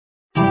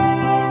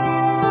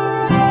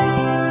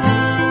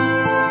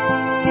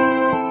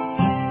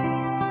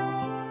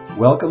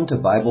Welcome to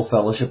Bible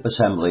Fellowship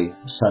Assembly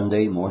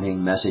Sunday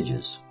Morning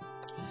Messages.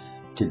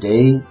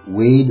 Today,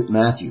 Wade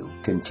Matthew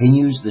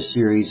continues the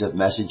series of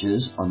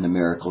messages on the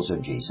miracles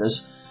of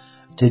Jesus,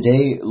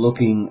 today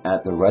looking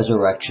at the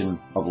resurrection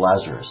of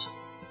Lazarus.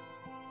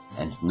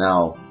 And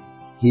now,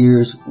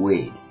 here's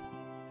Wade.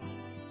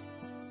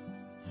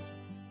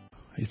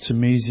 It's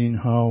amazing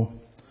how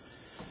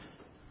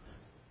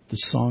the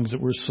songs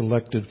that were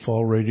selected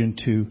fall right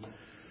into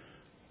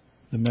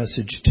the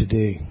message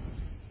today.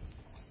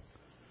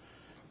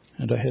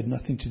 And I had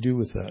nothing to do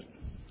with that.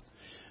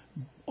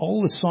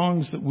 All the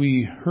songs that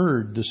we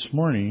heard this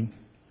morning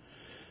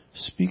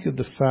speak of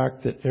the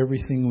fact that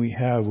everything we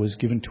have was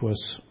given to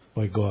us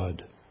by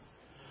God.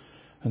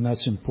 And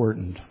that's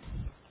important.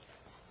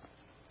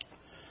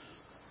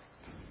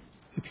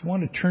 If you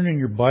want to turn in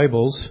your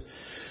Bibles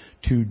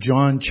to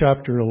John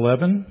chapter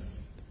 11,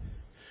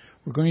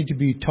 we're going to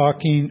be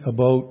talking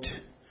about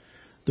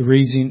the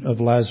raising of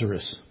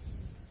Lazarus.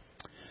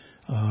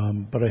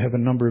 But I have a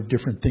number of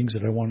different things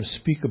that I want to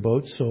speak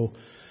about, so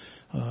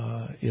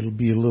it'll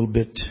be a little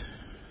bit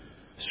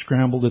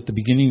scrambled at the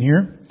beginning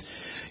here.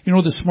 You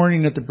know, this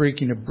morning at the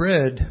breaking of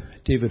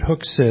bread, David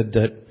Hook said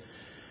that,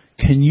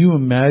 can you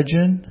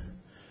imagine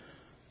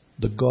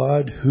the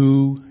God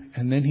who,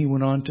 and then he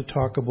went on to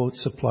talk about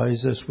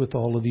supplies us with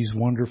all of these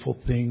wonderful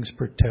things,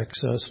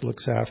 protects us,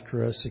 looks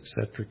after us,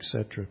 etc.,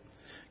 etc.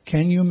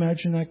 Can you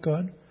imagine that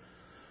God?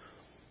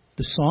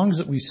 The songs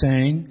that we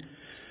sang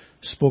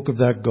spoke of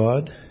that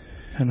God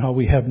and how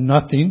we have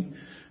nothing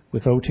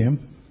without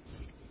Him.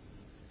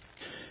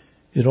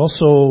 It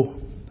also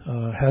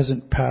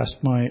hasn't passed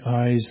my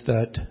eyes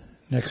that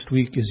next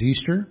week is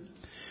Easter,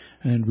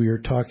 and we are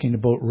talking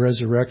about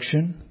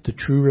resurrection, the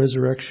true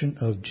resurrection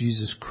of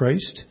Jesus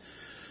Christ,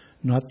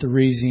 not the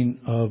raising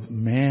of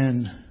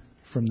man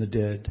from the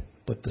dead,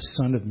 but the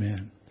Son of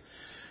Man.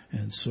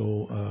 And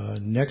so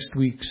next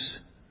week's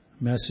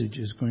message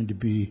is going to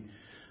be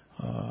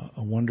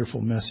a wonderful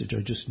message.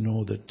 I just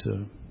know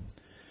that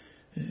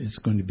it's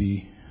going to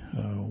be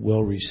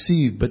well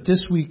received. But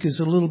this week is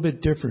a little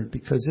bit different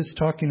because it's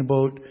talking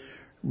about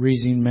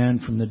raising man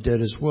from the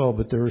dead as well.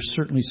 But there are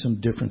certainly some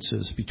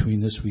differences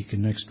between this week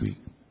and next week.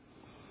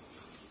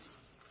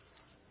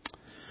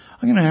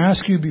 I'm going to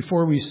ask you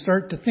before we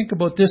start to think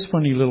about this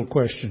funny little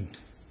question.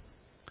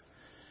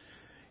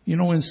 You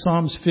know, in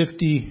Psalms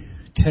 50,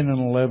 10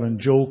 and 11,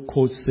 Joe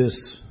quotes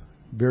this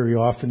very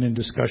often in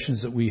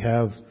discussions that we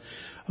have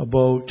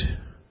about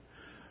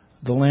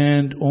the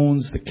land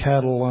owns the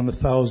cattle on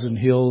 1,000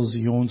 hills.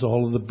 He owns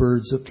all of the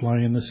birds that fly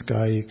in the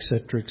sky,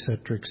 etc.,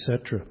 etc.,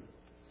 etc.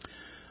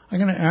 I'm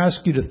going to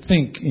ask you to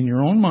think in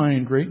your own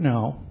mind right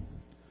now,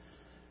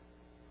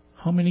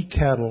 how many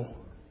cattle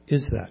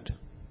is that?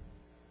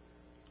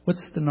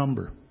 What's the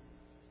number?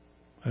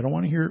 I don't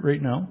want to hear it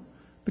right now,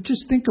 but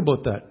just think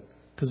about that,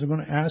 because I'm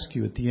going to ask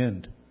you at the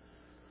end,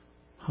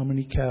 how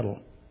many cattle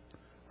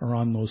are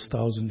on those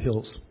 1,000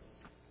 hills?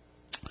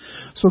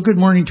 So good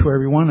morning to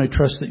everyone. I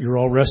trust that you're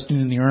all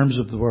resting in the arms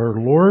of our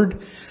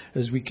Lord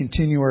as we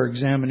continue our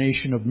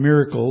examination of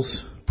miracles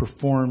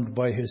performed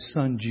by His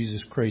Son,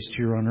 Jesus Christ,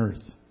 here on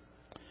earth.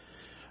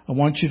 I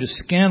want you to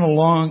scan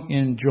along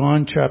in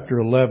John chapter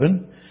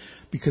 11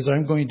 because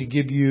I'm going to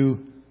give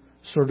you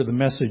sort of the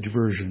message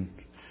version.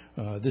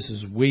 This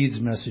is Wade's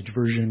message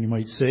version, you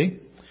might say.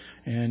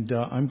 And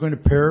I'm going to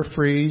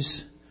paraphrase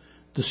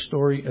the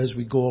story as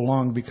we go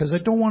along because I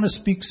don't want to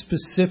speak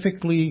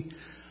specifically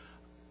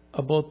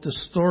about the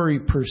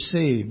story per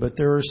se, but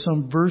there are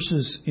some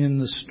verses in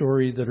the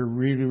story that are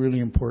really, really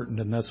important,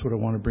 and that's what I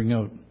want to bring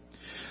out.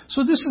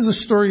 So this is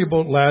a story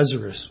about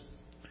Lazarus.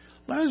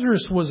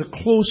 Lazarus was a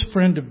close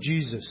friend of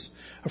Jesus,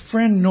 a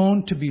friend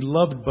known to be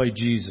loved by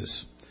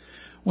Jesus.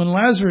 When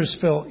Lazarus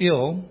fell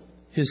ill,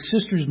 his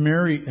sisters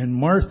Mary and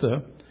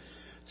Martha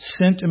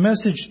sent a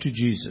message to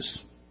Jesus.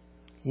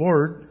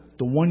 Lord,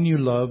 the one you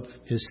love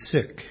is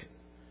sick.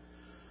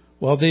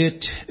 While they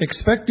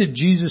expected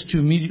Jesus to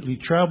immediately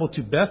travel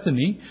to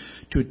Bethany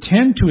to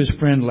attend to his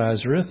friend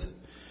Lazarus,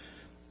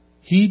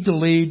 he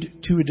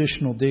delayed 2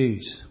 additional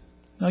days.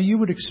 Now you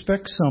would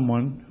expect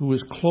someone who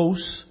is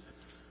close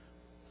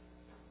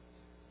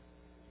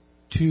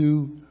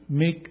to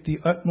make the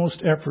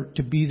utmost effort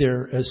to be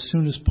there as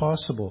soon as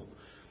possible.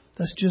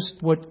 That's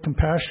just what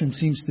compassion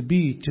seems to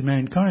be to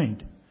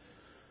mankind.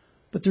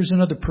 But there's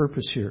another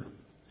purpose here,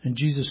 and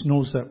Jesus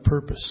knows that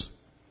purpose.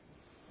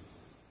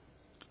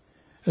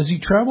 As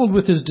he traveled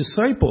with his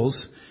disciples,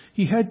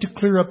 he had to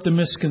clear up the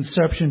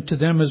misconception to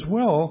them as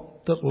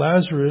well that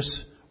Lazarus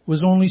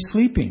was only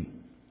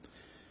sleeping.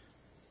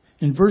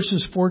 In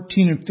verses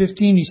 14 and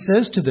 15, he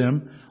says to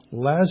them,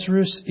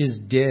 Lazarus is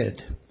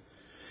dead,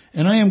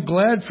 and I am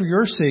glad for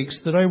your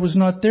sakes that I was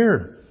not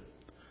there,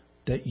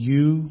 that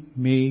you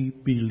may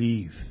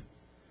believe.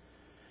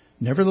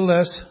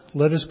 Nevertheless,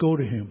 let us go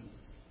to him.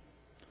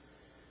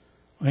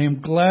 I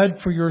am glad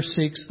for your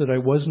sakes that I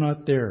was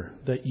not there,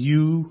 that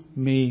you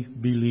may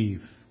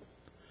believe.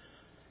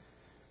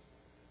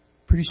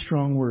 Pretty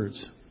strong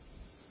words.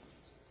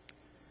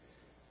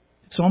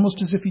 It's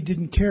almost as if he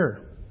didn't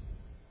care.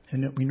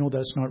 And we know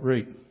that's not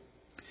right.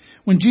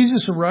 When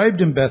Jesus arrived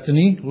in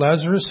Bethany,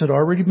 Lazarus had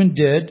already been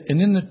dead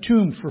and in the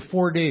tomb for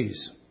 4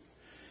 days.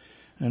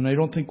 And I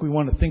don't think we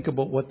want to think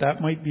about what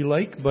that might be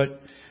like,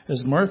 but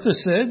as Martha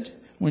said,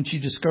 when she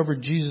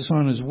discovered Jesus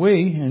on his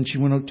way and she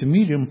went out to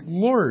meet him,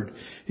 "Lord,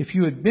 if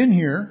you had been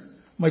here,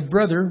 my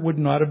brother would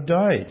not have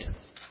died."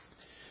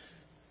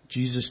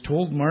 Jesus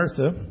told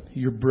Martha,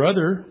 "Your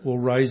brother will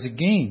rise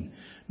again."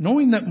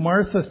 Knowing that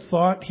Martha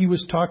thought he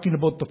was talking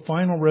about the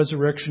final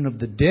resurrection of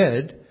the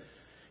dead,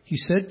 he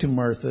said to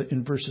Martha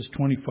in verses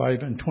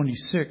 25 and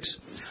 26,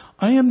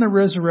 "I am the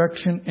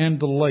resurrection and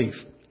the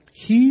life.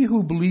 He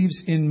who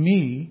believes in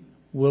me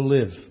will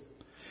live,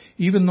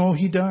 even though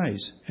he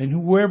dies. And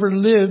whoever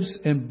lives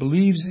and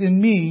believes in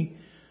me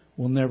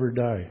will never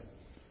die."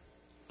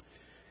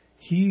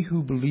 He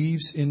who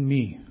believes in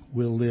me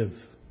will live.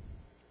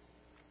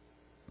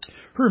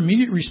 Her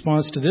immediate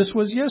response to this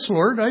was, "Yes,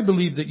 Lord, I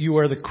believe that you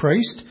are the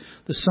Christ,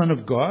 the Son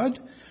of God,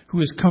 who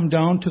has come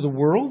down to the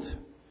world."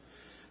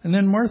 And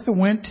then Martha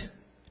went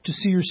to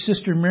see her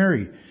sister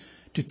Mary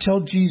to tell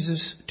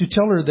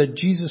her that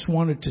Jesus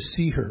wanted to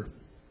see her.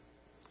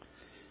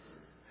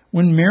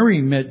 When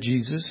Mary met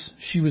Jesus,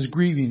 she was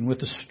grieving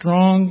with a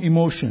strong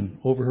emotion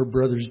over her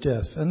brother's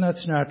death. And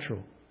that's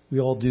natural. We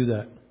all do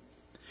that.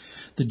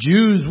 The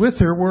Jews with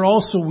her were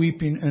also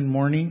weeping and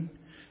mourning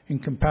in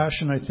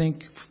compassion, I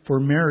think, for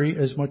Mary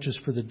as much as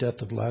for the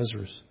death of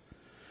Lazarus.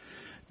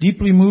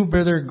 Deeply moved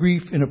by their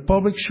grief in a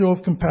public show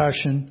of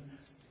compassion,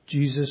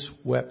 Jesus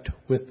wept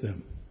with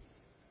them.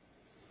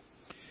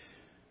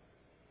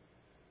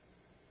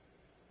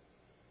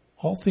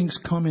 All things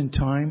come in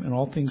time and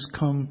all things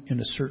come in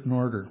a certain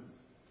order.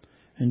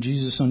 And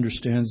Jesus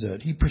understands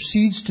that. He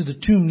proceeds to the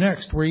tomb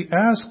next, where he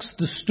asks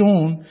the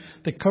stone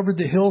that covered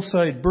the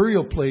hillside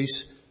burial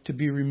place to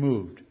be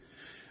removed.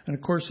 And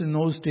of course, in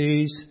those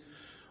days,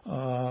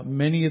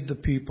 many of the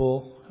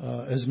people,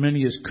 as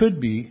many as could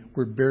be,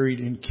 were buried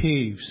in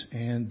caves,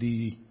 and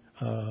the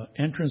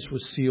entrance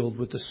was sealed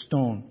with a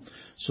stone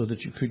so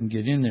that you couldn't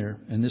get in there.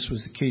 And this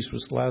was the case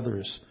with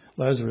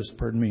Lazarus.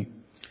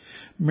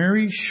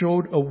 Mary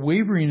showed a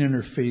wavering in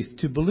her faith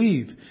to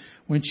believe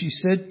when she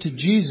said to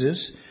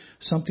Jesus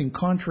something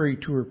contrary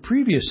to her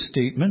previous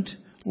statement,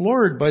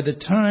 "Lord, by the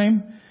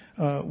time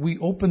we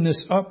open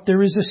this up,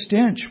 there is a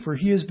stench, for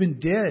he has been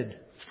dead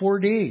 4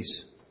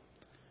 days."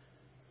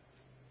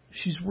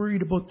 She's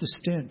worried about the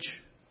stench.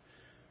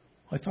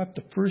 I thought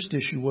the first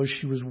issue was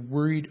she was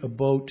worried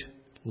about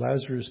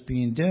Lazarus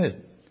being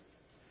dead.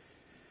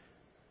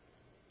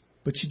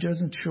 But she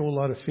doesn't show a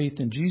lot of faith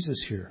in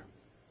Jesus here.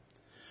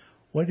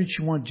 Why did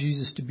she want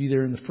Jesus to be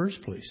there in the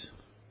first place?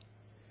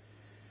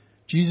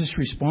 Jesus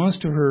responds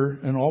to her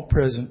and all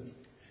present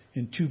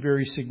in two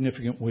very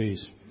significant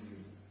ways.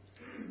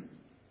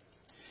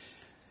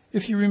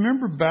 If you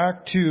remember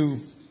back to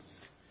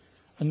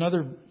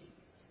another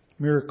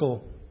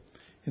miracle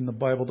in the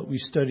Bible that we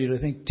studied, I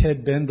think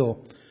Ted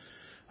Bendel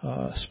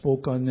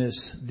spoke on this,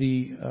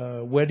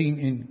 the wedding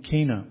in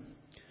Cana,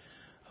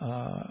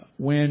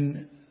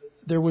 when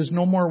there was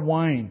no more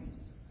wine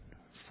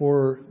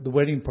for the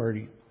wedding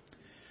party.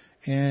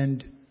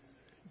 And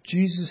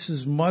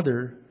Jesus'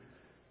 mother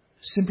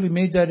simply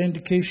made that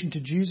indication to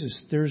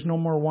Jesus, "There's no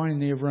more wine,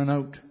 they have run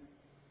out."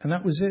 And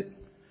that was it.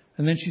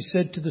 And then she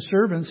said to the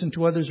servants and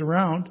to others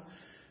around,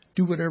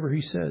 "Do whatever he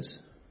says."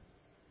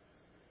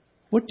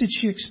 What did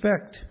she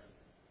expect?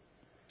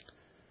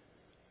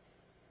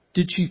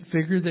 Did she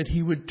figure that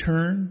he would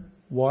turn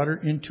water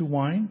into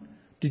wine?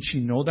 Did she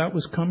know that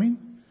was coming?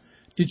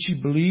 Did she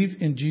believe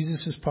in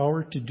Jesus'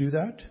 power to do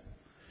that?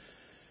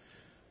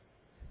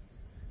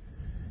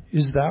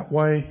 Is that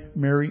why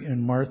Mary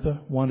and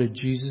Martha wanted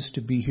Jesus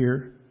to be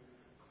here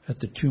at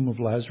the tomb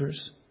of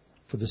Lazarus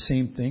for the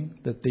same thing,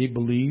 that they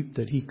believed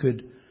that he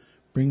could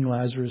bring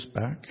Lazarus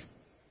back?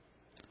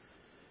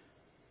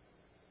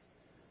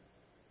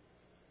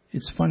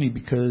 It's funny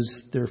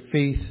because their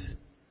faith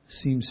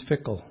seems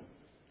fickle.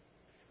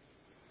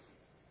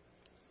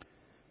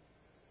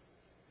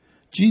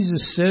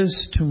 Jesus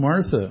says to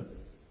Martha,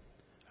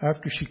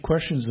 after she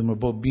questions him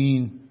about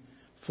being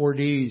 4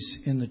 days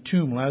in the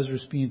tomb,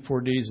 Lazarus being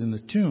 4 days in the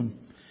tomb,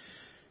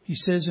 he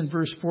says in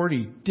verse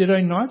 40, "Did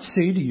I not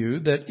say to you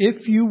that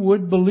if you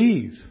would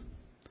believe,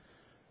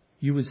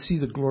 you would see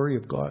the glory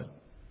of God?"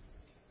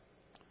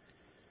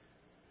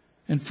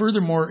 And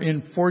furthermore,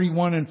 in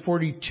 41 and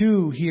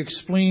 42, he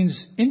explains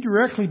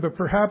indirectly, but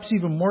perhaps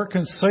even more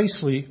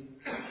concisely,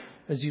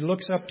 as he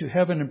looks up to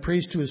heaven and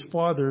prays to his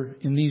Father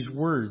in these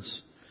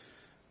words,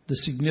 the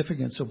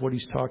significance of what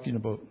he's talking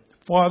about.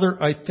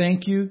 "Father, I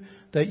thank you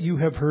that you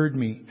have heard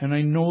me, and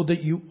I know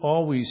that you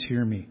always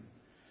hear me.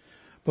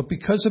 But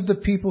because of the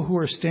people who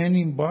are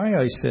standing by,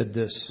 I said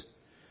this,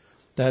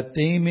 that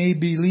they may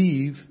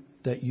believe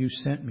that you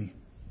sent me."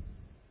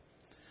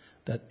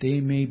 That they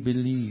may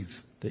believe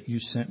that you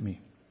sent me.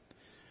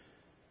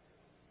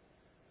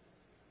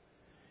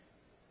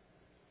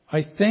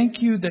 "I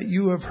thank you that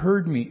you have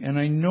heard me, and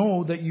I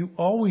know that you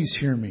always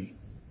hear me."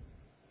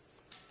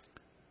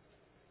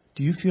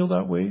 Do you feel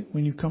that way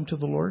when you come to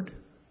the Lord?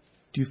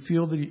 Do you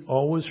feel that he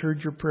always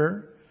heard your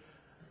prayer?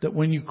 that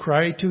when you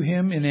cry to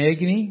Him in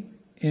agony,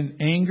 in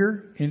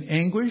anger, in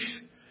anguish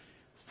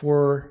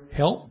for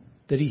help,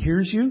 that He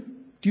hears you?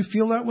 Do you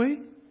feel that way?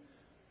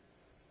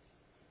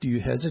 Do you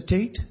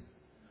hesitate?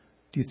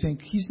 Do you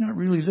think, He's not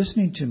really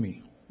listening to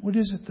me? What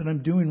is it that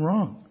I'm doing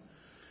wrong?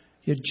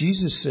 Yet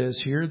Jesus says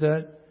here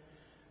that,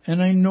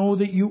 and I know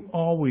that you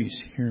always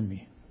hear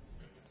me.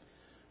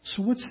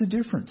 So what's the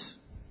difference?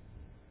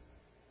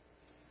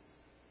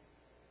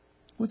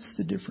 What's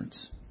the difference?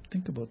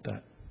 Think about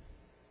that.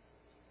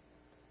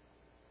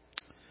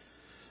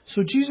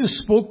 So Jesus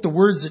spoke the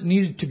words that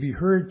needed to be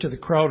heard to the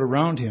crowd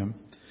around Him,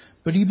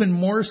 but even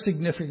more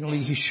significantly,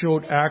 He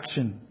showed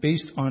action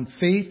based on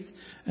faith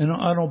and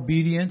on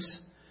obedience,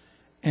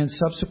 and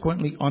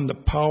subsequently on the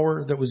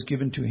power that was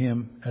given to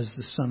Him as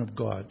the Son of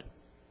God.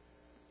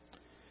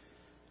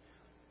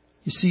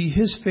 You see,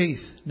 His faith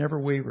never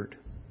wavered.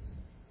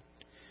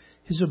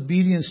 His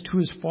obedience to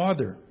His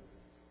Father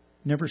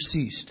never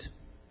ceased.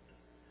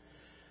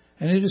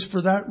 And it is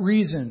for that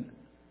reason,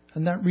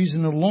 and that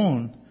reason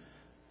alone,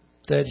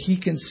 that He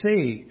can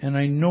say, and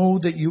I know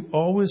that you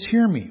always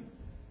hear me.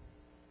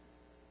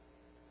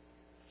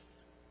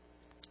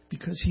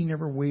 Because He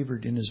never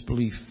wavered in His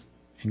belief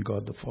in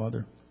God the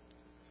Father.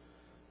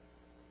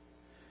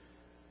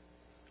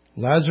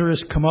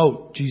 Lazarus, come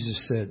out,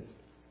 Jesus said.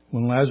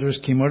 When Lazarus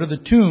came out of the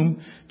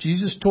tomb,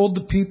 Jesus told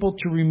the people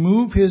to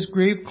remove his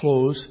grave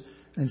clothes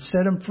and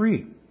set him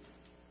free.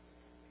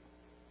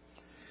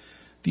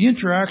 The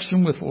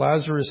interaction with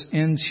Lazarus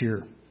ends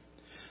here.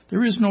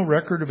 There is no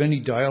record of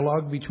any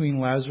dialogue between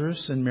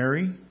Lazarus and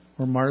Mary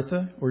or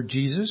Martha or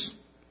Jesus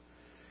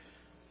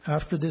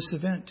after this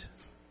event.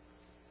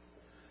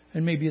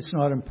 And maybe it's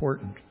not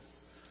important.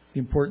 The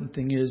important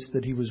thing is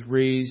that He was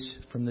raised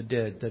from the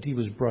dead, that He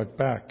was brought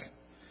back.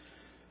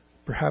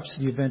 Perhaps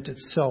the event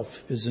itself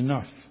is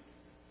enough.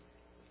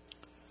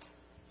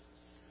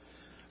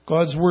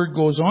 God's Word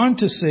goes on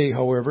to say,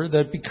 however,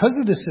 that because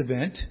of this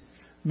event,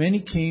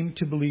 many came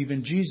to believe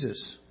in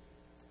Jesus.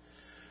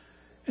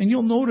 And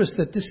you'll notice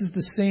that this is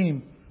the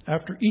same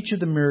after each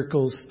of the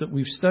miracles that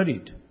we've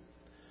studied.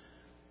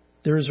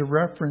 There is a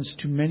reference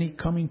to many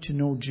coming to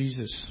know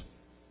Jesus.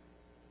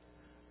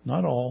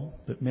 Not all,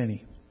 but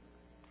many.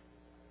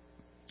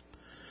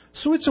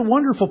 So it's a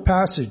wonderful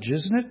passage,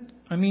 isn't it?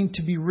 I mean,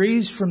 to be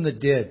raised from the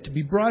dead, to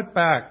be brought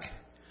back,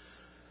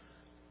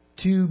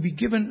 to be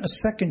given a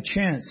second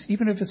chance,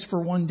 even if it's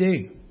for 1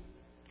 day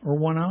or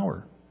 1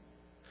 hour.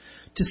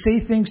 To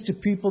say things to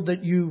people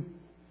that you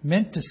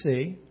meant to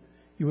say,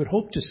 you would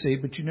hope to say,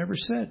 but you never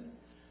said.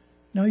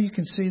 Now you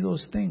can say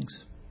those things.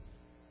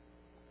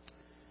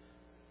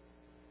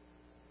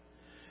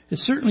 It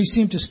certainly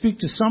seemed to speak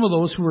to some of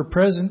those who were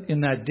present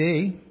in that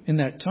day, in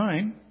that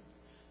time.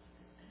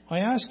 I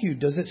ask you,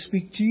 does it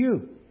speak to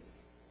you?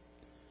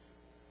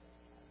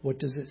 What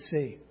does it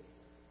say?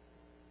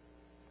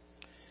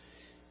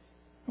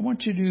 I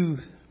want you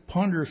to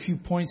ponder a few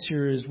points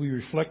here as we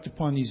reflect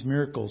upon these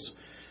miracles,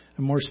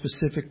 and more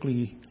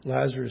specifically,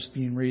 Lazarus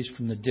being raised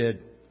from the dead.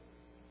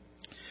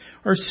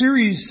 Our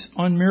series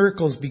on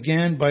miracles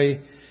began by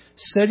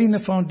setting the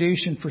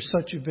foundation for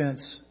such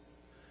events,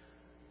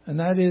 and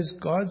that is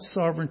God's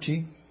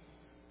sovereignty,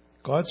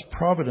 God's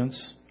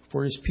providence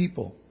for His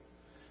people,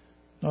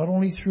 not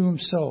only through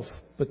Himself,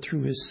 but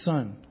through His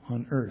Son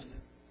on earth.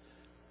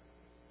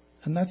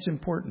 And that's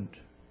important.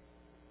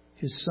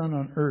 His Son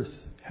on earth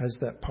has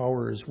that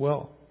power as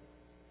well.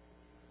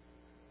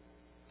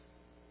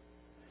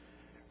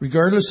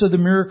 Regardless of the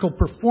miracle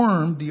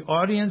performed, the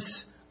audience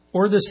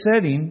or the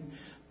setting,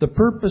 the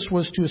purpose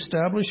was to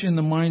establish in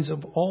the minds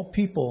of all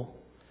people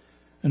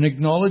an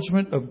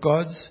acknowledgement of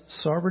God's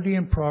sovereignty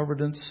and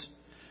providence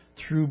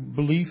through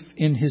belief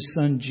in His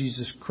Son,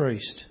 Jesus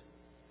Christ.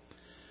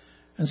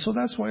 And so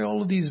that's why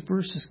all of these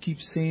verses keep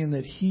saying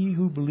that He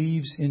who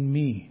believes in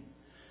me,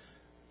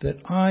 that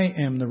I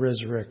am the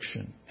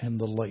resurrection and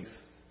the life.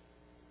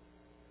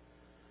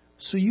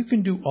 So you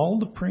can do all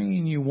the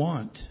praying you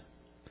want.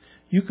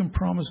 You can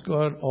promise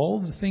God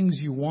all the things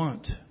you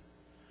want.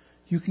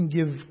 You can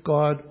give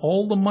God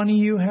all the money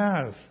you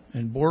have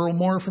and borrow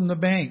more from the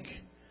bank.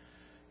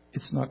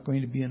 It's not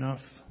going to be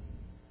enough.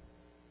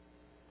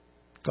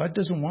 God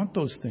doesn't want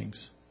those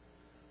things.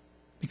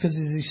 Because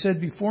as He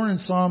said before in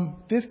Psalm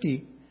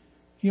 50,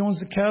 He owns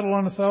the cattle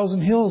on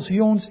 1,000 hills. He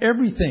owns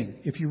everything.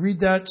 If you read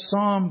that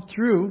psalm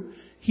through,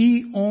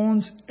 He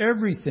owns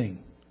everything.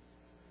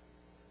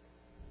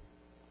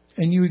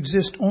 And you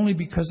exist only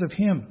because of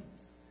Him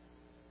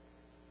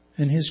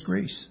and His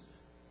grace.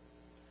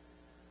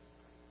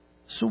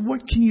 So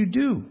what can you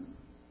do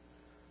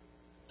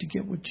to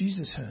get what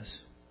Jesus has?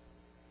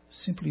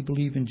 Simply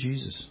believe in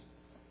Jesus.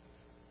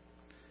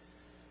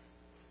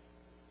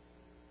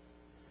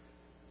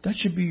 That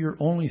should be your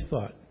only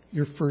thought,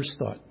 your first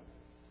thought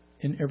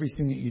in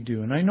everything that you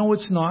do. And I know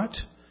it's not.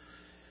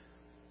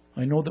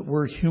 I know that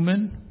we're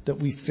human, that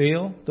we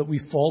fail, that we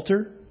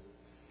falter,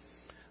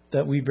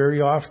 that we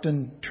very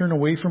often turn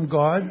away from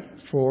God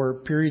for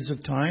periods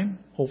of time.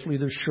 Hopefully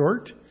they're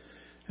short,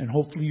 and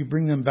hopefully you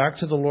bring them back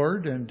to the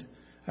Lord and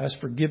ask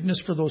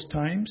forgiveness for those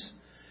times.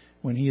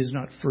 when He is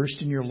not first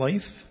in your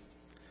life.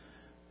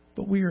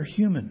 But we are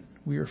human.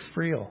 We are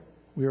frail.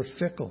 We are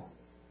fickle.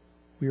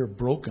 We are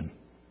broken.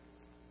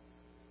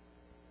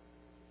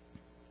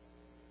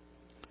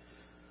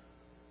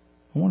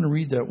 I want to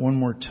read that one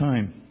more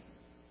time.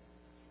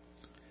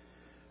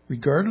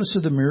 Regardless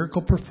of the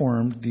miracle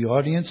performed, the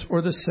audience,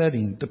 or the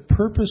setting, the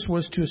purpose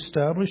was to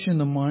establish in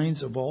the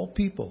minds of all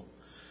people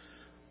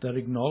that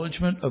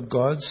acknowledgement of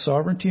God's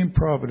sovereignty and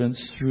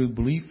providence through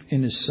belief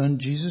in His Son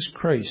Jesus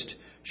Christ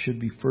should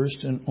be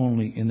first and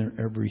only in their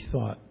every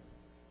thought.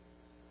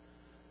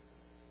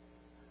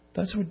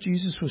 That's what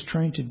Jesus was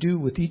trying to do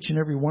with each and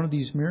every one of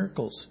these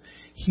miracles.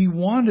 He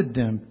wanted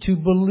them to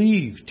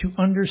believe, to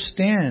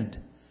understand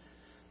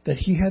that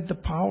He had the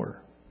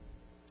power,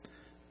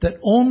 that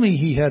only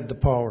He had the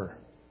power,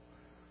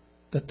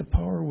 that the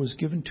power was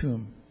given to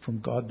Him from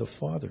God the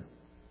Father,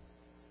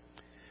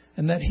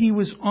 and that He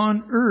was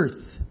on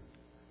earth,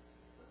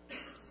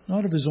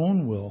 not of His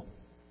own will,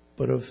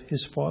 but of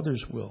His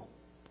Father's will.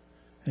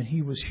 And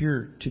He was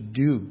here to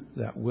do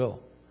that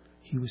will.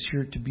 He was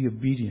here to be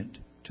obedient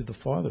to the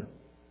Father.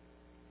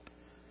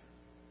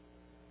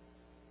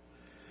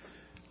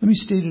 Let me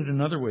state it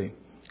another way.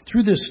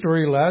 Through this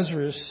story,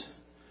 Lazarus,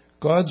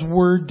 God's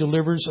Word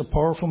delivers a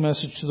powerful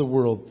message to the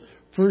world.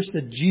 First,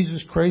 that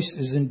Jesus Christ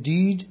is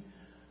indeed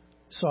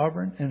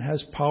sovereign and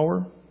has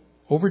power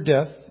over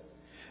death,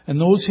 and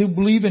those who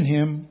believe in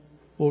Him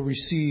will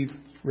receive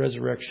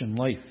resurrection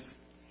life.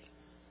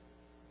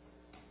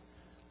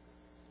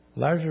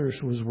 Lazarus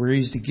was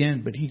raised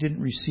again, but he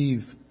didn't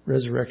receive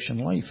resurrection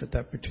life at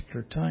that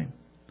particular time.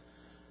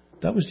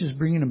 That was just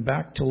bringing him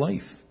back to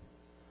life.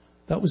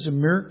 That was a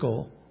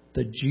miracle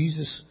that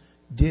Jesus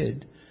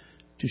did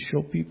to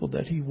show people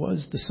that He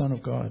was the Son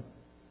of God.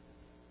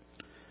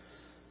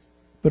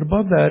 But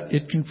above that,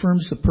 it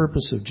confirms the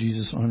purpose of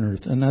Jesus on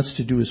earth, and that's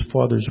to do His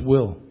Father's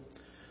will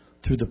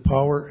through the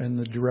power and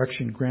the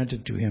direction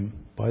granted to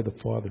Him by the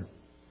Father.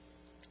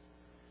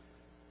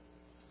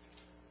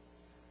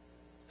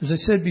 As I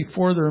said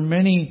before, there are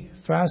many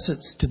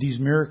facets to these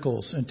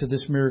miracles and to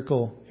this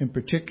miracle in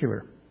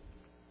particular.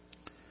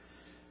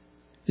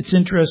 It's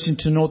interesting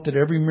to note that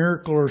every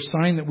miracle or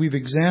sign that we've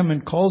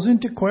examined calls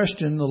into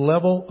question the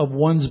level of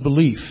one's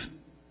belief.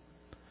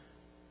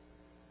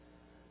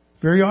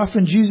 Very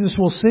often Jesus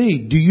will say,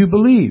 "Do you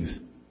believe?"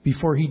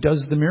 before He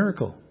does the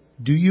miracle.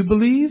 Do you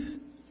believe?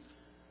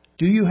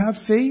 Do you have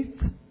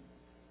faith?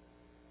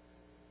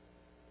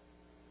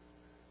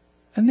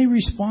 And they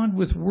respond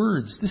with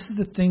words. This is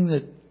the thing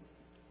that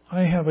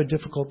I have a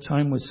difficult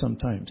time with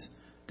sometimes.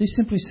 They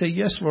simply say,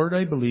 "Yes, Lord,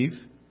 I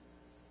believe."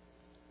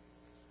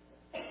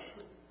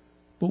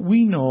 But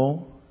we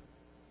know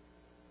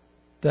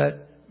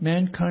that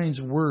mankind's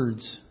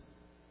words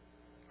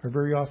are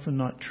very often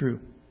not true.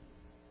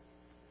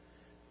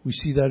 We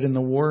see that in the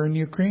war in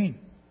Ukraine.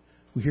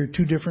 We hear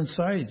two different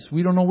sides.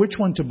 We don't know which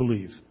one to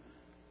believe.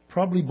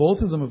 Probably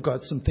both of them have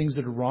got some things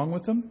that are wrong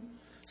with them.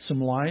 Some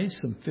lies,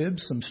 some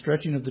fibs, some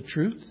stretching of the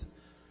truth.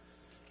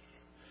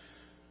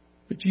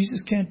 But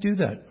Jesus can't do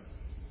that.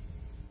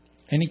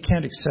 And He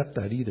can't accept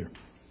that either.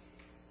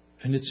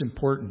 And it's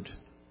important.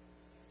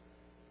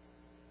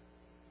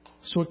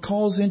 So it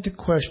calls into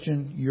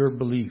question your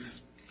belief.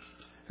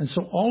 And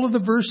so all of the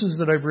verses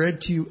that I've read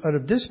to you out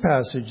of this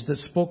passage that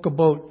spoke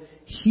about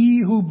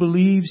He who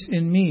believes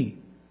in me,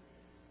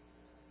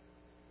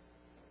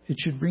 it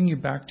should bring you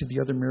back to the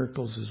other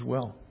miracles as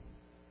well.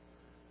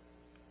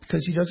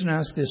 Because He doesn't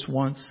ask this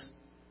once.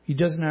 He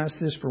doesn't ask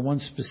this for one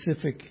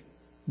specific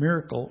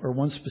miracle or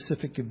one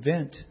specific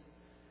event.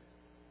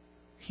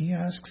 He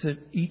asks it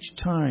each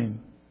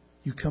time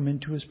you come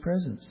into His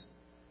presence.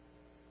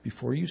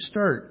 Before you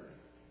start,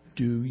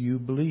 do you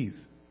believe?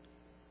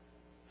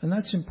 And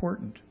that's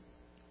important.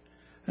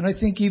 And I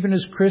think even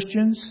as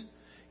Christians,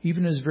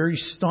 even as very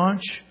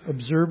staunch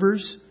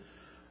observers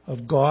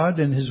of God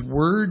and His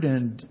Word,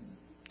 and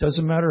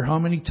doesn't matter how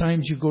many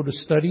times you go to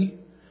study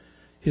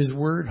His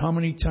Word, how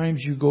many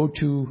times you go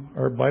to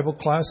our Bible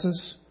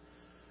classes,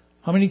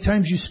 how many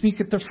times you speak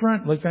at the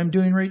front like I'm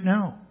doing right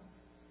now.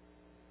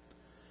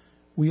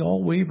 We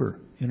all waver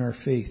in our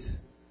faith.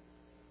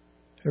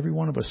 Every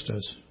one of us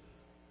does.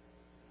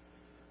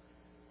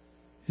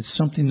 It's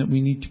something that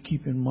we need to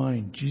keep in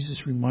mind. Jesus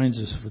reminds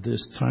us of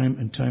this time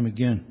and time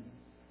again.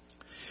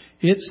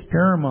 It's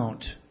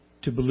paramount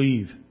to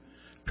believe.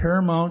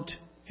 Paramount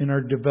in our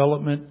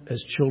development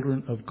as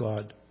children of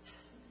God.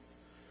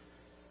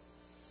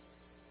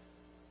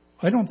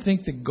 I don't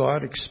think that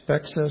God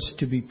expects us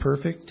to be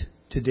perfect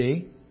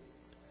today,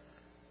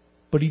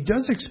 but He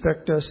does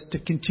expect us to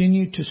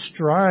continue to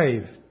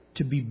strive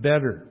to be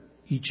better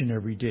each and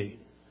every day,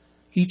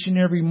 each and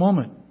every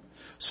moment.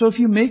 So if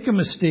you make a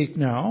mistake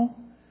now,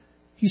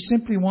 He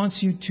simply wants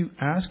you to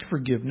ask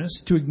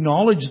forgiveness, to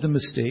acknowledge the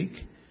mistake,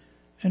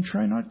 and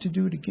try not to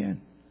do it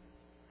again.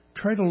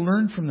 Try to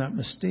learn from that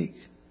mistake.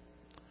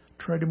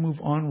 Try to move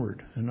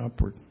onward and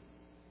upward.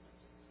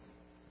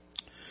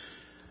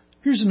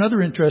 Here's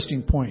another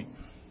interesting point.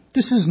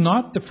 This is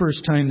not the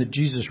first time that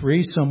Jesus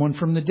raised someone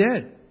from the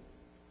dead.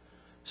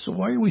 So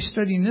why are we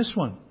studying this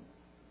one?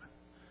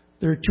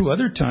 There are two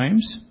other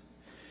times.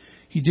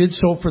 He did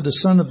so for the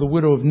son of the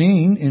widow of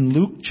Nain in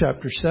Luke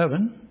chapter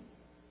 7,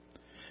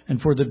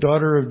 and for the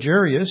daughter of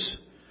Jairus,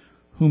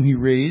 whom he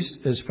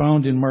raised, as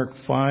found in Mark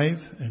 5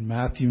 and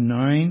Matthew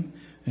 9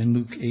 and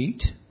Luke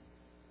 8.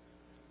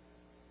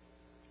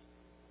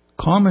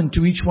 Common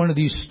to each one of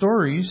these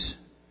stories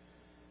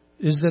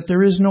is that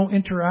there is no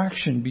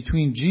interaction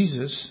between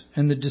Jesus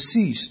and the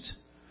deceased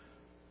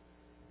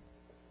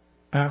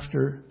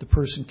after the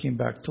person came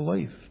back to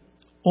life.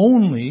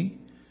 Only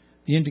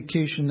the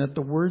indication that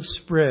the word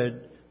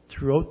spread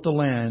throughout the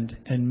land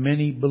and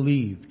many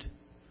believed.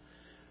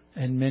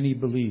 And many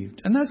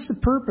believed. And that's the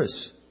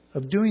purpose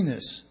of doing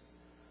this.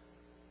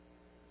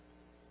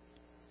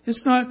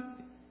 It's not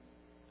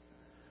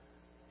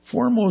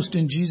foremost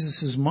in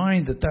Jesus'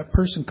 mind that that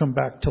person come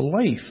back to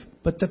life,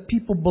 but that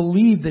people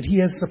believe that he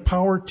has the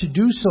power to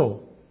do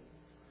so.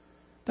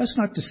 That's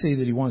not to say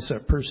that he wants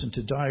that person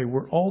to die.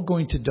 We're all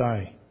going to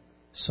die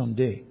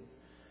someday.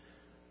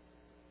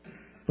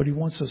 But he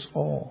wants us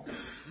all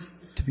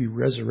to be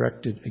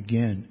resurrected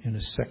again in a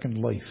second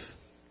life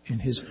in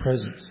his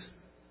presence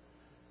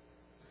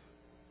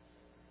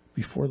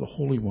before the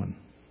Holy One.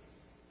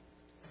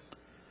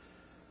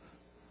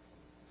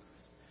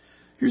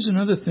 Here's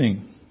another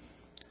thing.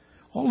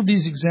 All of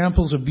these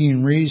examples of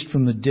being raised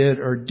from the dead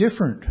are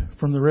different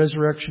from the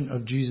resurrection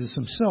of Jesus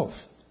himself.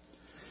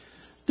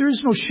 There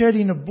is no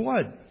shedding of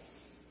blood.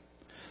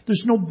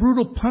 There's no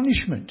brutal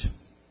punishment.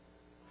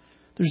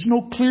 There's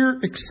no clear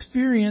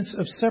experience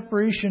of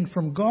separation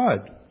from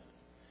God.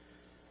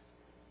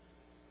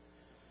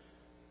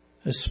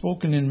 As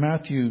spoken in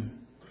Matthew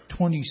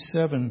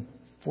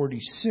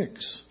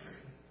 27:46.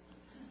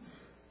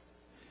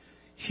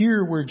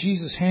 Here where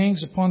Jesus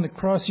hangs upon the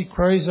cross, he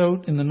cries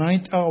out in the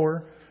 9th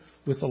hour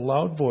with a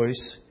loud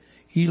voice,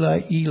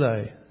 Eli,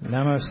 Eli,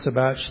 lama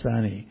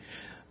sabachthani.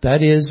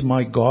 That is,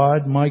 my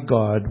God,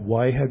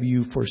 why have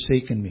you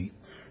forsaken me?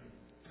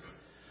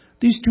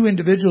 These two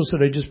individuals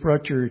that I just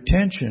brought to your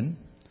attention,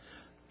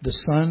 the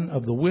son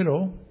of the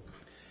widow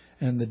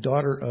and the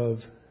daughter of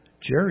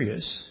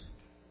Jairus,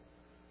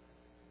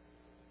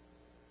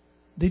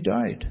 they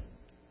died.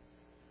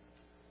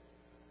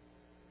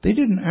 They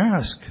didn't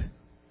ask,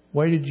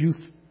 why did you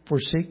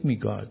forsake me,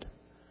 God?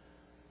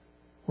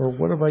 Or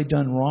what have I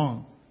done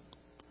wrong?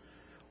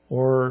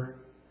 Or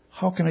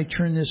how can I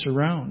turn this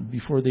around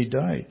before they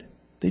died?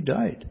 They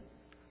died.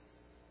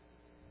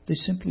 They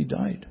simply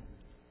died.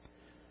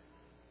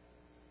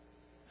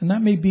 And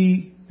that may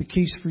be the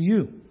case for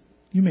you.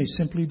 You may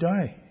simply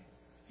die.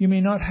 You may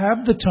not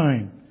have the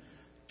time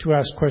to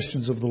ask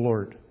questions of the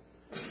Lord.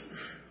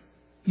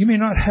 You may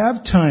not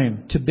have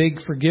time to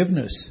beg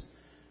forgiveness.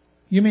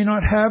 You may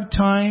not have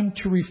time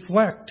to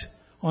reflect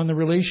on the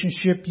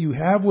relationship you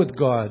have with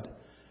God,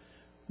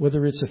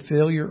 whether it's a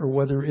failure or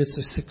whether it's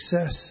a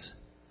success.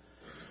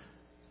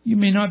 You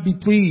may not be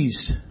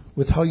pleased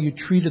with how you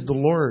treated the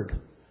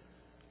Lord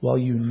while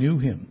you knew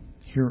him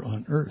here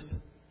on earth.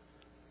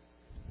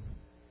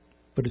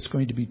 But it's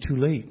going to be too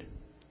late.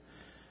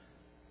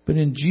 But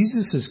in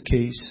Jesus'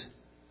 case,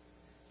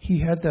 he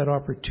had that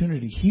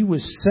opportunity. He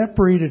was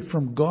separated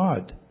from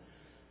God,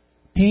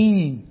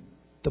 paying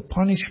the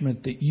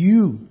punishment that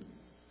you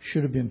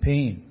should have been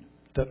paying,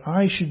 that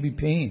I should be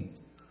paying.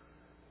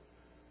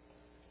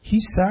 He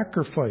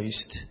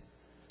sacrificed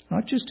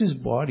not just his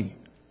body,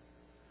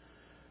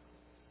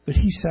 but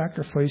he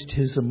sacrificed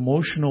his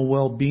emotional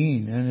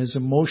well-being and his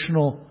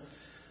emotional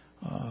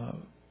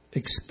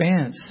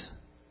expanse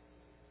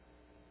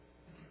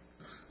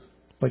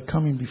by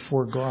coming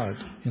before God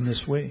in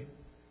this way.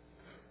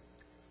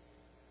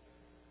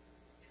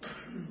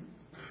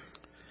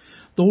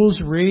 Those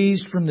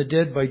raised from the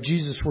dead by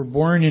Jesus were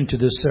born into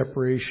this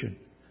separation.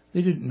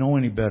 They didn't know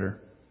any better.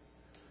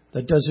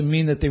 That doesn't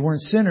mean that they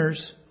weren't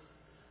sinners,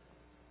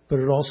 but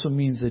it also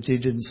means that they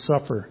didn't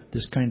suffer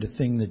this kind of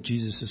thing that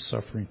Jesus is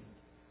suffering.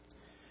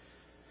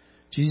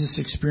 Jesus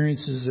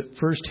experiences it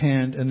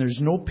firsthand, and there's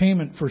no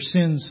payment for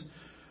sins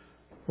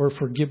or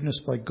forgiveness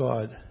by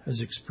God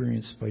as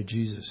experienced by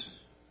Jesus.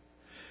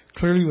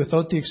 Clearly,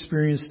 without the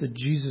experience that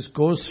Jesus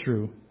goes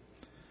through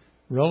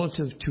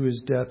relative to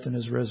his death and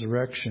his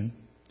resurrection,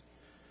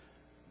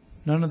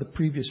 none of the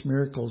previous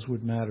miracles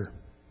would matter.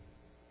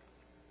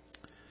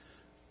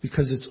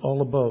 Because it's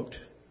all about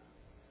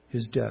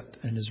his death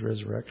and his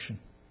resurrection.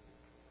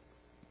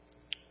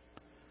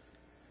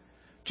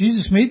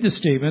 Jesus made the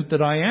statement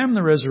that I am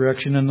the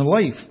resurrection and the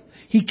life.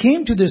 He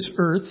came to this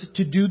earth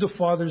to do the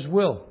Father's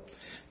will.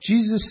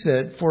 Jesus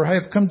said, for I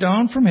have come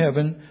down from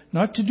heaven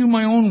not to do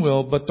my own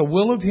will, but the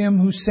will of him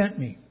who sent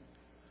me.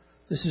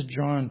 This is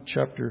John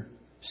chapter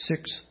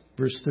 6,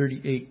 verse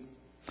 38.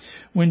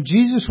 When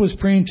Jesus was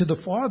praying to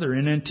the Father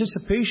in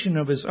anticipation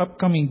of his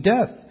upcoming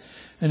death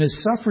and his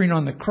suffering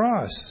on the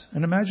cross,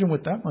 and imagine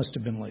what that must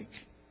have been like.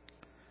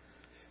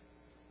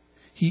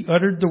 He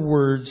uttered the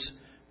words,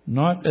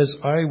 not as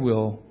I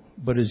will,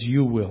 but as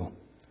you will.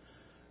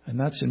 And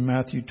that's in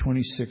Matthew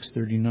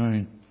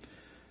 26:39.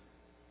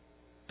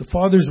 The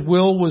Father's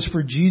will was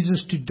for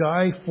Jesus to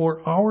die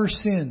for our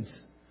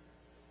sins.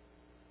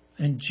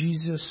 And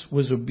Jesus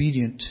was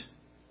obedient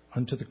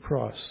unto the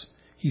cross.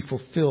 He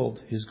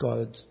fulfilled his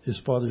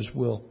Father's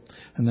will.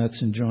 And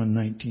that's in John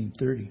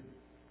 19:30.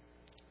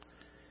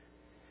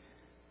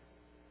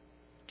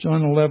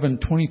 John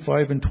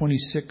 11:25 and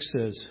 26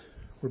 says,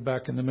 we're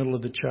back in the middle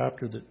of the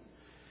chapter that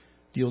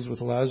deals with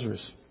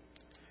Lazarus.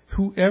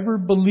 Whoever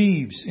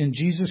believes in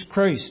Jesus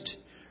Christ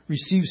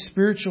receives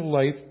spiritual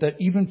life that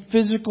even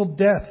physical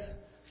death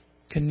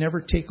can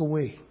never take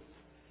away.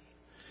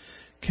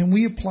 Can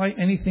we apply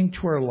anything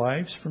to our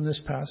lives from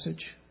this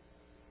passage?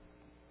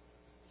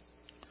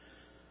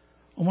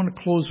 I want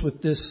to close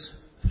with this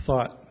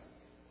thought.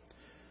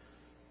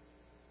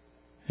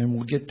 And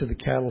we'll get to the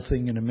cattle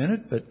thing in a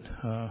minute, but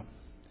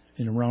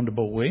in a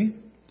roundabout way.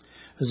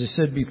 As I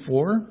said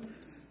before,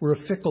 we're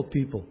a fickle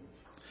people.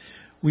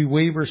 We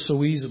waver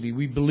so easily.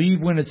 We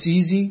believe when it's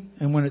easy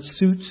and when it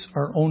suits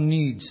our own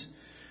needs.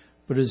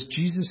 But as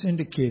Jesus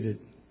indicated,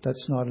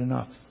 that's not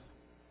enough.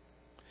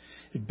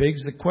 It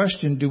begs the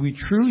question, do we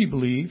truly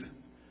believe?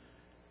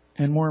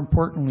 And more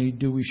importantly,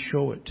 do we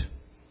show it?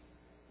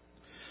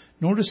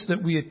 Notice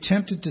that we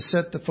attempted to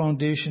set the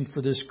foundation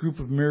for this group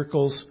of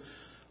miracles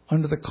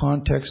under the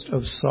context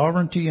of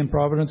sovereignty and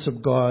providence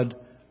of God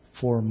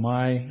for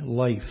my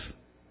life.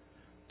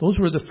 Those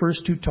were the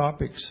first two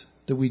topics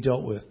that we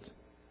dealt with.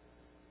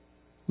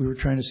 We were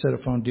trying to set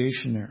a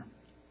foundation there.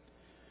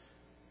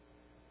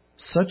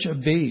 Such a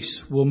base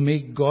will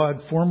make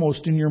God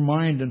foremost in your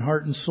mind and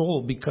heart and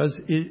soul because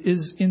it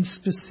is in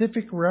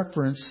specific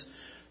reference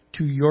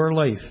to your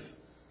life,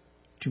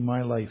 to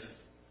my life.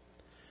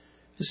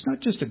 It's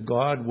not just a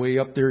God way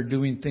up there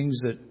doing things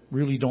that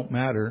really don't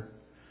matter,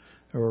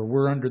 or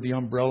we're under the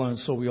umbrella and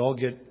so we all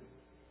get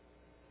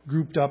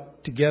grouped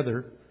up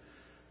together.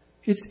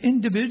 It's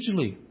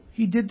individually.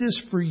 He did this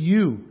for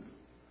you.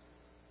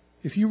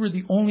 If you were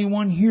the only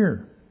one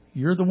here,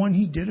 you're the one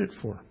He did it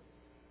for.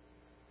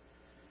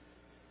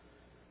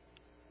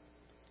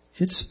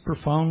 It's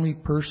profoundly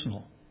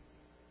personal.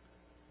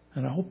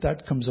 And I hope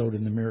that comes out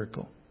in the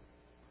miracle.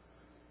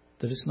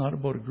 That it's not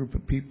about a group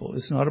of people.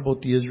 It's not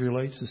about the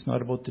Israelites. It's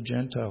not about the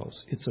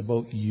Gentiles. It's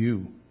about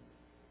you.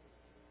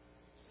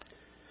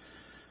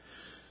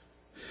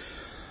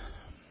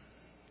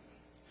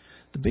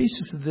 The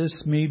basis of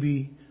this may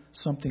be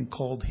something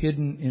called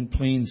hidden in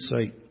plain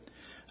sight.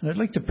 And I'd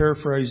like to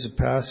paraphrase a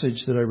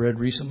passage that I read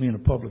recently in a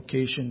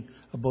publication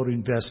about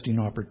investing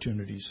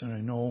opportunities. And I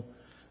know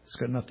it's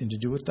got nothing to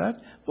do with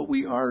that, but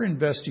we are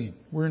investing.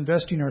 We're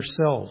investing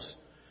ourselves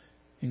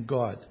in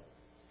God,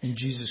 in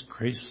Jesus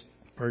Christ.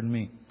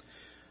 The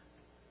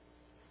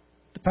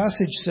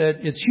passage said,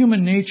 it's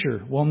human nature,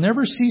 while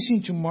never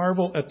ceasing to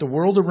marvel at the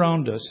world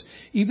around us,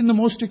 even the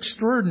most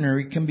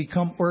extraordinary can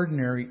become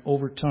ordinary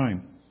over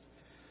time.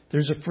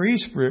 There's a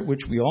phrase for it which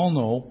we all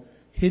know,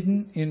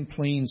 hidden in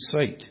plain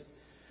sight.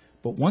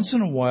 But once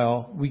in a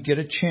while, we get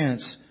a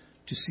chance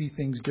to see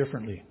things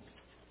differently.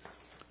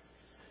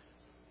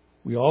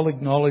 We all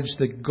acknowledge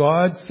that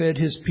God fed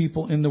His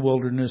people in the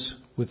wilderness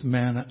with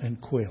manna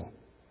and quail.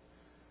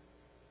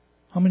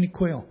 How many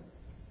quail?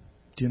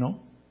 Do you know?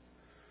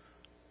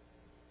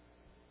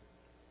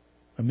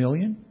 1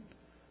 million?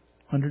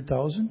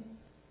 100,000?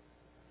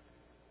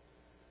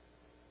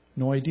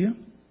 No idea?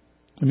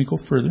 Let me go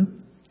further.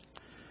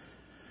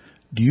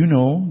 Do you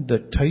know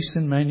that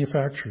Tyson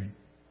Manufacturing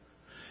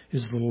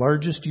is the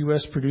largest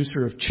U.S.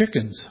 producer of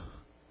chickens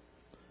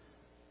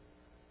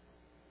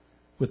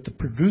with the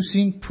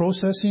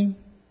processing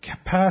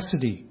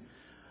capacity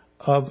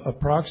of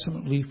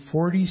approximately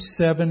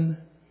 47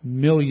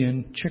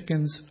 million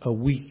chickens a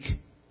week?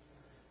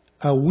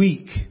 A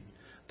week.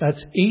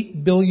 That's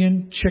 8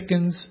 billion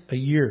chickens a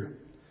year.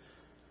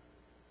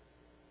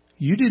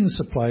 You didn't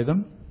supply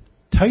them.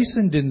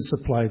 Tyson didn't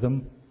supply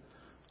them.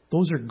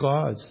 Those are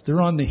God's.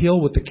 They're on the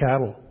hill with the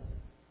cattle.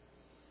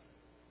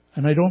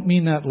 And I don't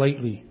mean that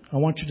lightly. I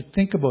want you to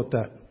think about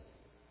that.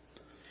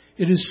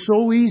 It is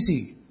so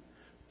easy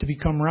to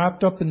become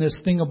wrapped up in this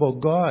thing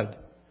about God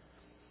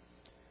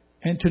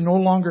and to no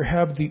longer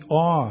have the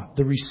awe,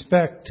 the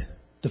respect,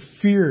 the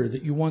fear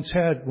that you once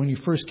had when you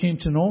first came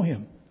to know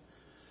Him.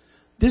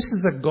 This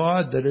is a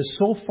God that is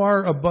so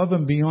far above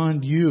and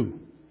beyond you,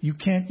 you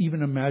can't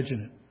even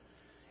imagine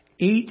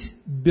it.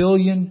 8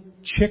 billion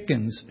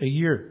chickens a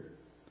year.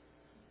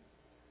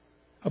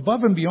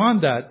 Above and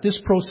beyond that, this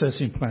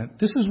processing plant.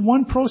 This is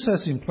one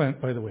processing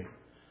plant, by the way.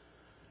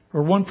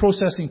 Or one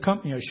processing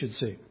company, I should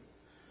say.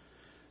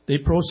 They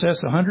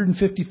process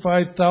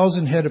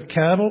 155,000 head of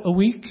cattle a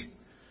week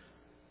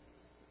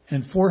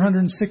and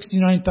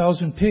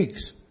 469,000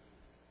 pigs.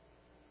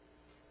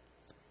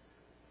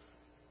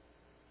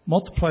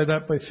 Multiply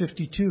that by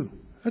 52.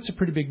 That's a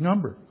pretty big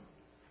number.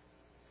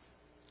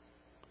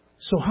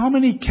 So how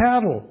many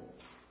cattle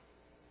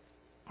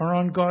are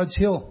on God's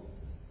hill?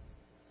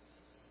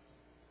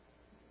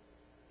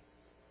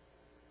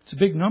 It's a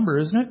big number,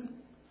 isn't it?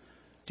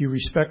 Do you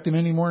respect Him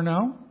anymore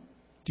now?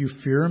 Do you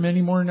fear Him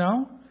anymore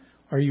now?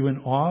 Are you in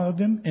awe of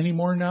Him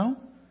anymore now?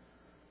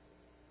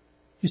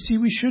 You see,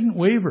 we shouldn't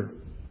waver.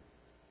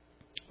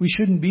 We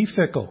shouldn't be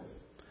fickle.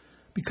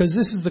 Because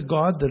this is the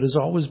God that has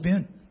always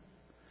been.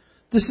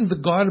 This is the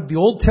God of the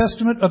Old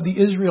Testament of the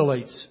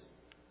Israelites.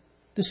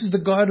 This is the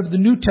God of the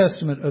New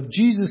Testament of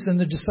Jesus and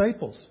the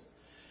disciples.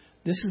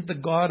 This is the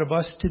God of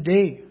us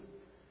today.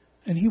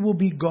 And He will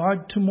be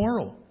God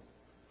tomorrow,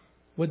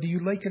 whether you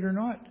like it or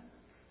not.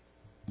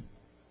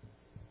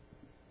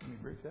 Let me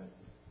break that.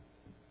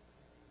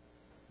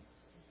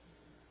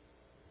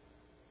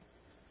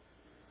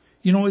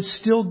 You know, it's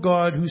still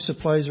God who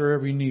supplies our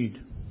every need.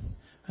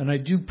 And I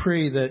do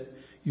pray that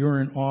you're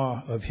in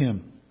awe of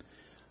Him.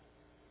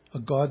 A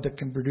God that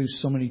can produce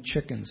so many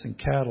chickens and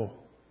cattle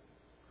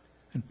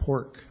and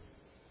pork.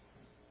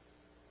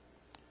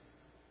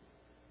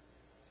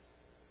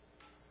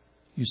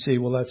 You say,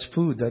 well, that's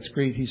food. That's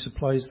great. He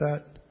supplies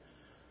that.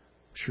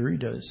 Sure He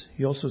does.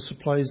 He also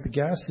supplies the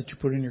gas that you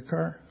put in your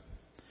car.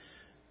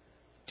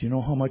 Do you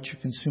know how much you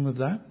consume of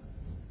that?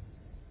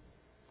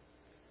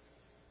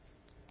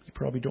 You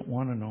probably don't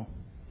want to know.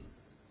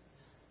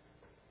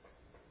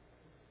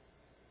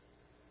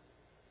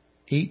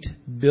 8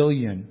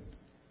 billion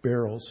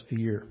barrels a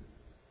year.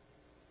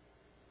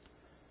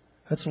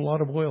 That's a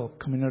lot of oil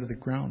coming out of the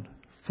ground.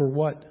 For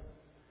what?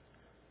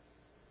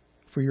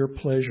 For your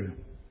pleasure.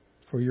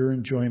 For your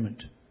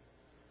enjoyment.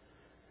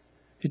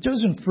 It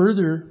doesn't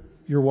further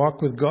your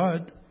walk with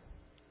God,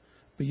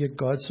 but yet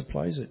God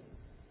supplies it.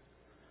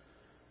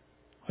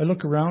 I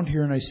look around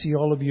here and I see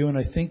all of you, and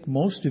I think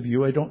most of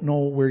you, I don't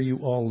know where you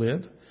all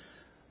live,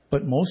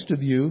 but most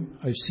of you,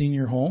 I've seen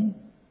your home.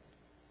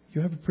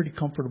 You have a pretty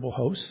comfortable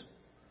house.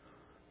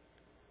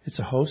 It's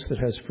a house that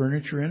has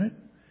furniture in it.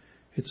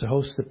 It's a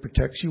house that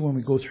protects you when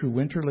we go through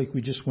winter like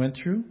we just went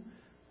through,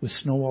 with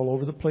snow all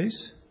over the place.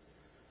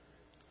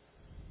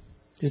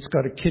 It's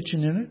got a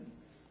kitchen in it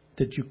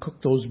that you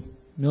cook those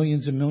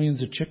millions and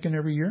millions of chicken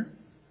every year.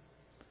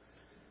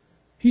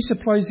 He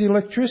supplies the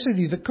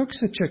electricity that cooks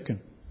the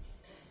chicken.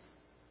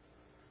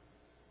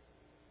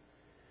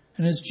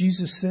 And as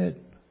Jesus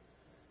said,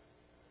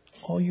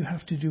 all you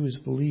have to do is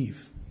believe.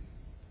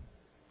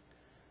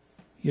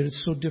 Yet it's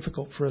so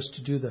difficult for us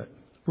to do that.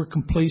 We're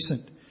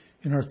complacent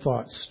in our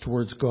thoughts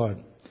towards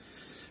God.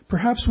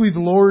 Perhaps we've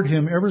lowered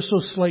Him ever so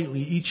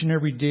slightly each and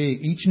every day,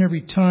 each and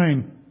every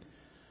time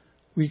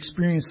we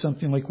experience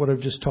something like what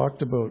I've just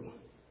talked about.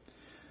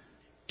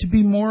 To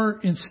be more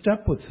in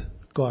step with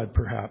God,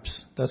 perhaps.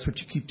 That's what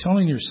you keep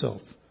telling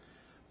yourself.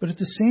 But at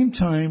the same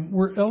time,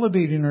 we're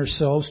elevating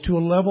ourselves to a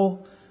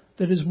level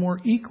that is more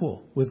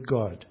equal with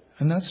God.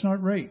 And that's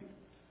not right.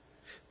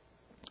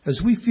 As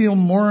we feel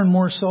more and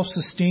more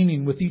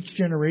self-sustaining with each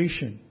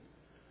generation,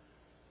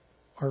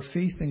 our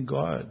faith in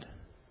God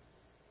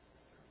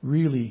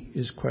really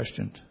is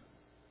questioned.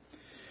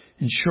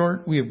 In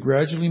short, we have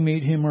gradually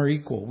made Him our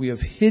equal. We have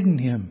hidden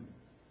Him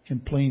in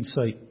plain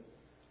sight.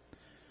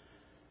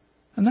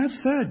 And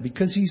that's sad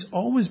because He's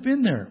always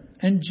been there.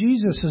 And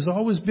Jesus has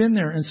always been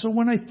there. And so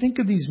when I think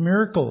of these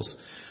miracles,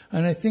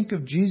 and I think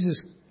of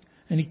Jesus,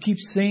 and He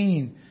keeps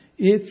saying,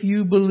 if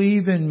you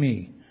believe in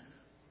me.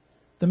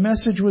 The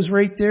message was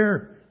right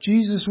there.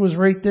 Jesus was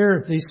right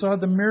there. They saw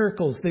the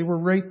miracles. They were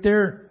right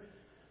there.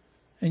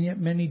 And yet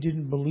many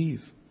didn't believe.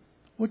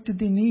 What did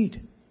they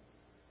need?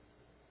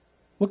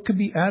 What could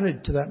be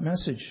added to that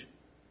message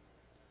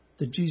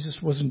that Jesus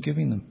wasn't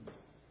giving them?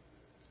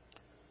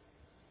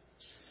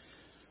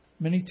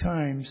 Many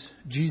times,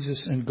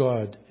 Jesus and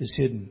God is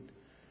hidden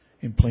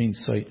in plain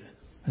sight.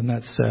 And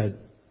that's sad.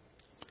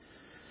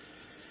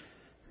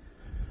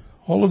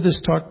 All of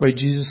this talk by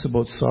Jesus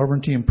about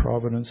sovereignty and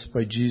providence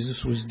by Jesus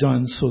was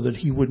done so that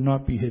He would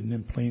not be hidden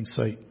in plain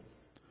sight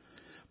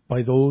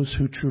by those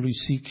who truly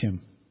seek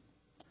Him.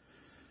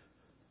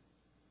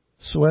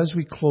 So as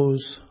we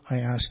close, I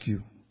ask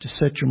you to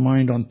set your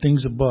mind on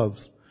things above,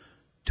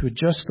 to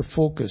adjust the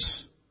focus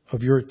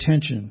of your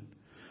attention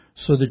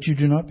so that you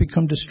do not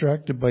become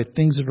distracted by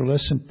things that are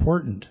less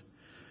important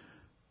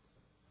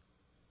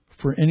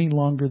for any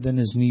longer than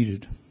is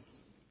needed,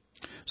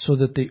 so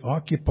that they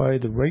occupy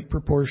the right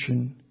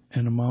proportion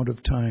and amount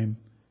of time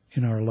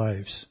in our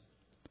lives.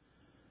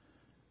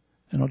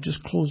 And I'll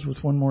just close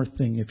with one more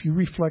thing. If you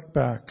reflect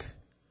back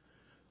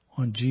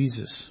on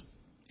Jesus,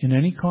 in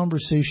any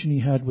conversation He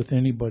had with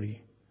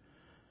anybody,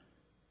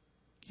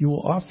 you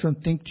will often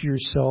think to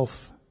yourself,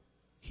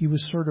 He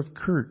was sort of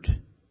curt.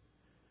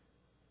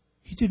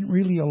 He didn't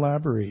really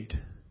elaborate.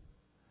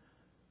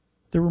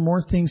 There were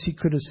more things He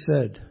could have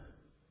said.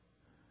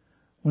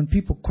 When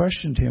people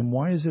questioned Him,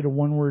 why is it a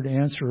one-word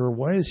answer, or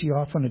why is He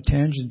off on a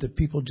tangent that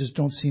people just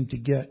don't seem to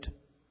get?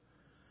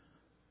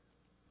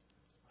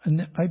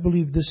 And I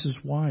believe this is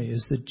why,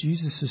 is that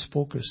Jesus is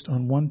focused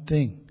on one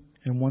thing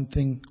and one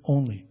thing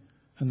only,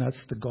 and that's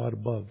the God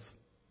above.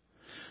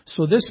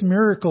 So this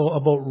miracle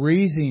about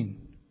raising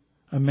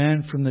a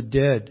man from the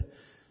dead,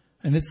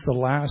 and it's the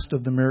last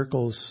of the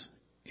miracles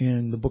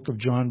in the book of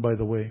John, by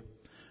the way,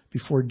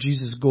 before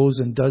Jesus goes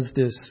and does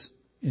this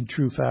in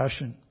true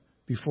fashion,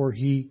 before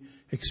He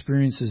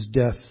experiences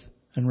death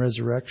and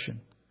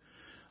resurrection,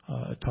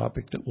 a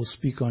topic that we'll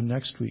speak on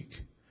next week.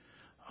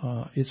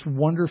 It's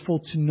wonderful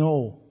to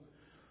know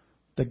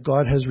that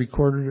God has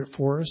recorded it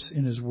for us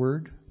in His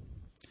Word,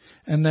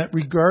 and that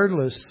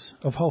regardless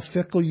of how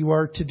fickle you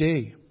are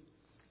today,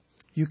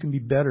 You can be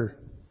better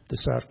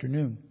this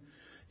afternoon.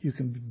 You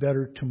can be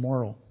better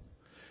tomorrow.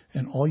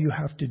 And all you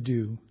have to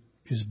do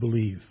is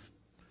believe.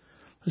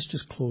 Let's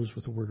just close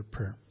with a word of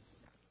prayer.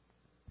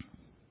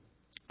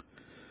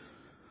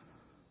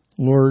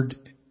 Lord,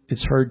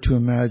 it's hard to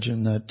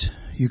imagine that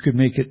you could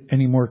make it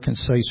any more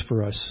concise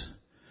for us.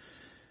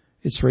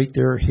 It's right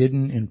there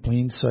hidden in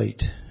plain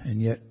sight, and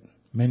yet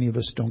many of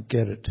us don't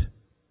get it.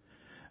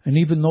 And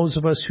even those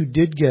of us who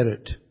did get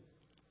it,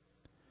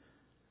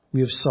 we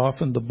have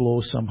softened the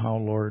blow somehow,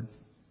 Lord.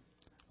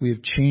 We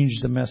have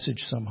changed the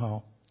message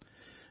somehow,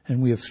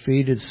 and we have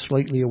faded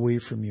slightly away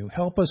from you.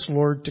 Help us,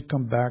 Lord, to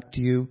come back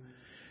to you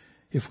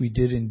if we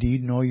did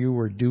indeed know you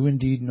or do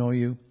indeed know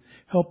you.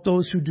 Help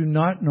those who do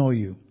not know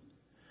you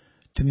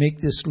to make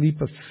this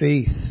leap of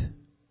faith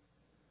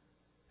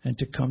and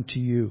to come to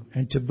you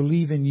and to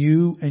believe in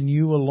you and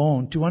you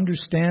alone, to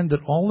understand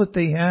that all that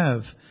they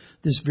have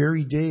this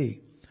very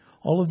day,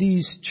 all of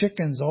these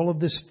chickens, all of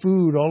this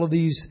food, all of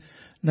these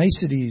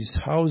niceties,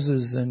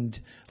 houses and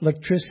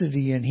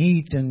electricity and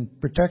heat and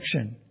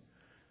protection,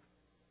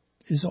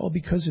 is all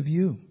because of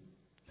you.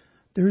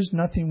 There is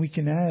nothing we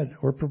can add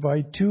or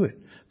provide to it.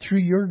 Through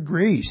your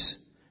grace,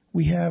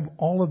 we have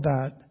all of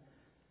that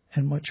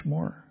and much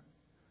more.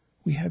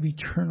 We have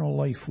eternal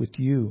life with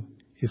you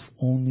if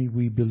only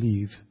we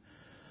believe.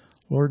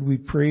 Lord, we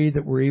pray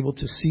that we're able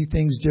to see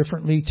things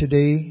differently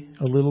today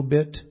a little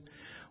bit.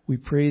 We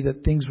pray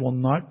that things will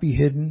not be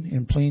hidden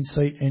in plain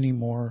sight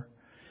anymore.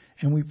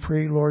 And we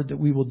pray, Lord, that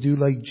we will do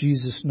like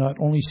Jesus, not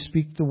only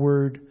speak the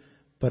word,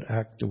 but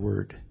act the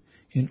word.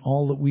 In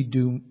all that we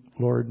do,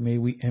 Lord, may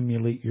we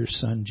emulate your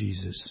Son,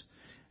 Jesus.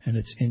 And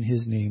it's in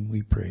his name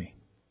we pray.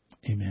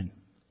 Amen.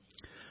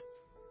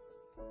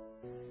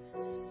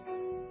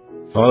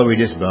 Father, we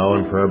just bow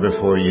in prayer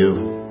before you.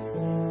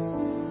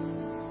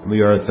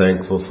 We are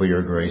thankful for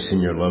your grace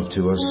and your love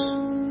to us.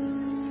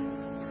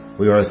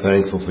 We are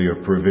thankful for your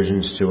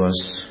provisions to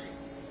us,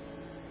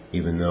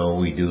 even though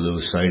we do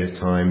lose sight at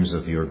times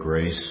of your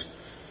grace,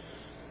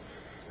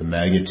 the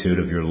magnitude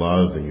of your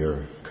love and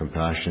your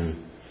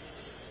compassion.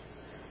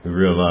 We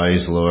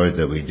realize, Lord,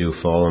 that we do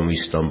fall and we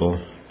stumble.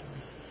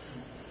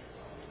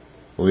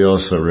 We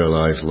also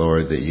realize,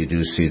 Lord, that you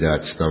do see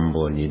that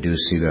stumble and you do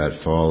see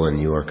that fall,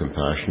 and you are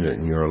compassionate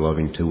and you are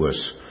loving to us.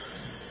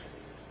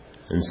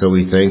 And so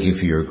we thank you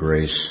for your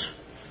grace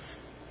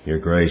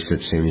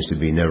that seems to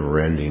be never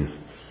ending.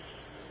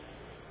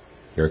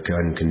 Your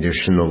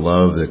unconditional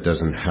love that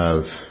doesn't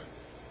have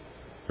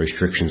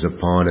restrictions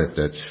upon it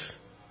that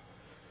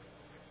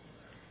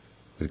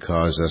would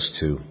cause us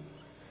to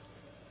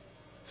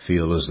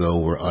feel as though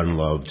we're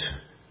unloved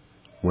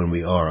when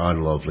we are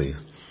unlovely.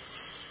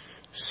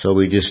 So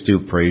we just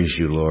do praise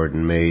you, Lord,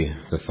 and may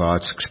the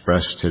thoughts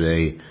expressed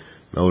today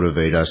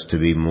motivate us to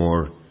be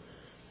more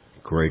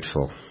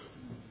grateful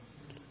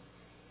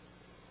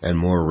and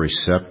more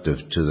receptive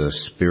to the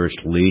Spirit's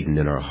leading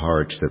in our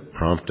hearts that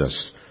prompt us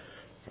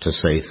to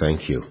say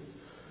thank you.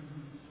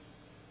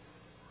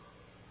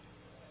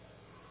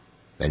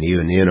 And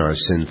even in our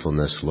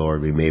sinfulness,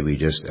 Lord, we maybe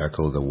just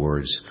echo the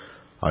words,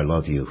 I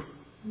love you,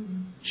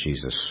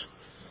 Jesus.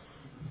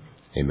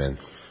 Amen.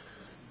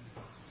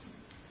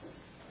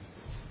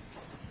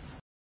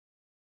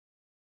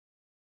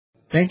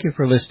 Thank you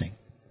for listening.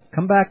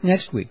 Come back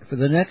next week for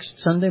the next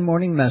Sunday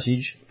morning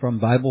message from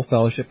Bible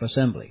Fellowship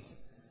Assembly.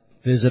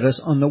 Visit us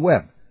on the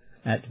web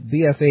at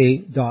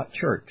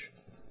bfa.church,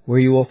 where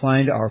you will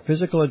find our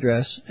physical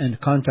address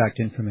and contact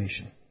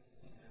information.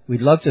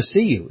 We'd love to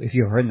see you if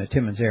you're in the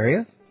Timmins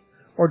area,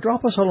 or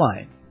drop us a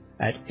line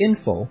at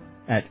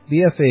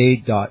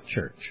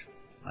info@bfa.church.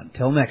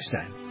 Until next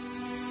time.